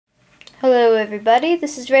Hello everybody,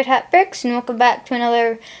 this is Red Hat Bricks and welcome back to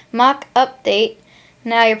another mock update.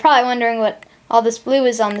 Now you're probably wondering what all this blue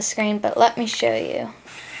is on the screen, but let me show you.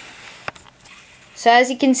 So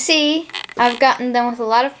as you can see, I've gotten done with a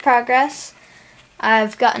lot of progress.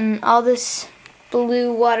 I've gotten all this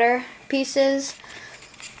blue water pieces.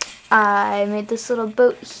 I made this little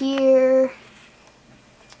boat here.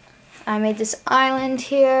 I made this island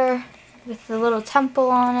here with a little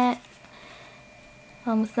temple on it.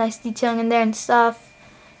 With nice detailing in there and stuff.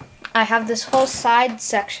 I have this whole side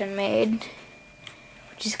section made,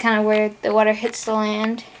 which is kind of where the water hits the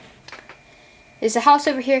land. There's a house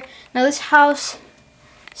over here. Now this house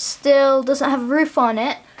still doesn't have a roof on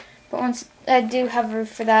it, but once I do have a roof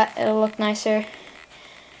for that, it'll look nicer.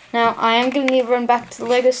 Now I am going to need to run back to the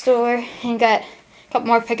Lego store and get a couple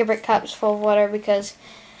more pick-a-brick cups full of water because,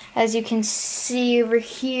 as you can see over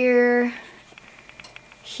here,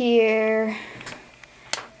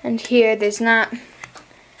 and here, there's not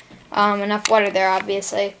enough water there,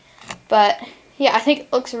 obviously. But yeah, I think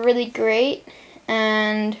it looks really great,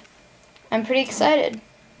 and I'm pretty excited.